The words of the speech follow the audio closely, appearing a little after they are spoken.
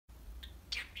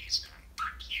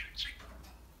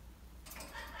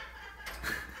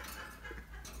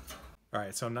All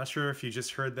right, so I'm not sure if you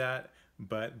just heard that,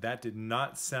 but that did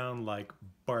not sound like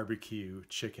barbecue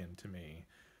chicken to me.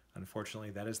 Unfortunately,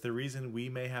 that is the reason we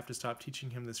may have to stop teaching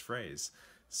him this phrase.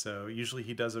 So usually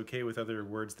he does okay with other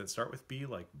words that start with B,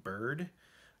 like bird,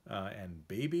 and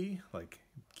baby, like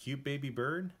cute baby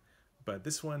bird. But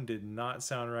this one did not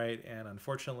sound right, and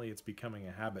unfortunately it's becoming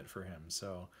a habit for him.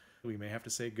 So we may have to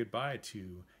say goodbye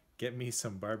to get me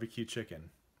some barbecue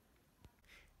chicken.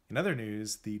 In other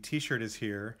news, the t-shirt is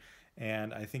here,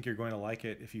 and I think you're going to like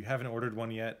it. If you haven't ordered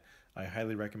one yet, I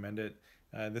highly recommend it.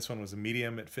 This one was a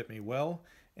medium, it fit me well,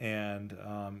 and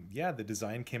yeah, the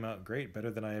design came out great, better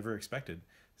than I ever expected.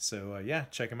 So yeah,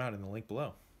 check them out in the link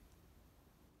below.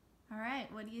 All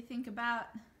right, what do you think about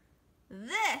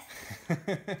this?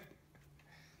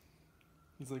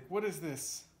 He's like, what is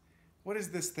this? What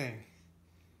is this thing?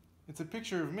 It's a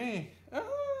picture of me. Ah,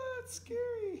 it's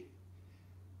scary.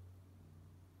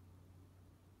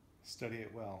 Study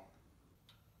it well.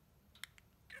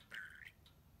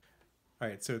 All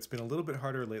right, so it's been a little bit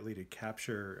harder lately to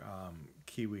capture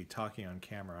Kiwi talking on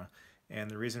camera, and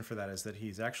the reason for that is that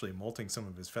he's actually molting some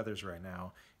of his feathers right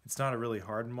now. It's not a really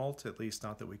hard molt, at least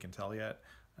not that we can tell yet,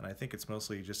 and I think it's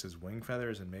mostly just his wing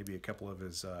feathers and maybe a couple of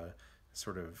his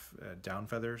sort of down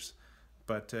feathers.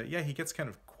 But yeah, he gets kind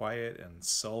of quiet and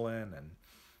sullen, and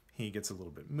he gets a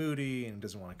little bit moody and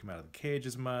doesn't want to come out of the cage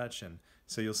as much, and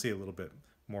so you'll see a little bit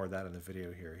more of that in the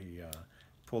video here. He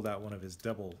pulled out one of his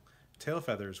double tail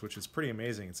feathers, which is pretty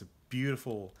amazing. It's a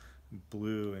beautiful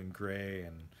blue and gray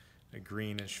and a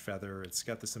greenish feather. It's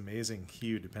got this amazing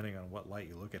hue depending on what light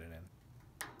you look at it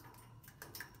in.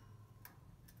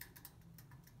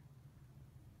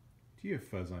 Do you have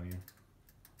fuzz on you?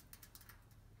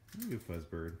 You have fuzz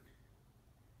bird.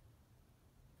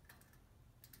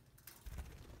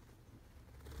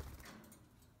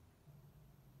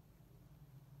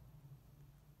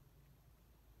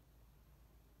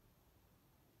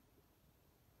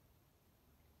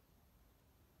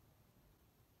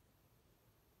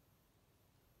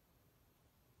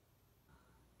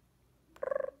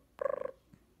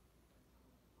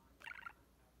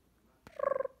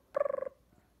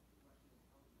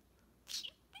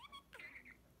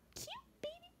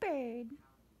 Bird.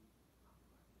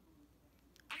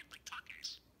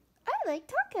 I like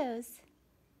tacos.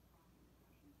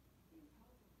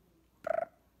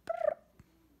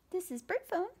 This is bird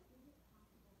phone.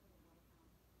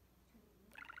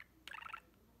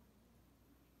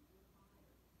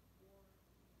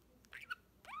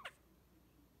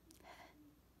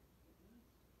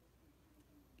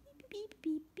 Beep, beep,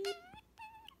 beep, beep.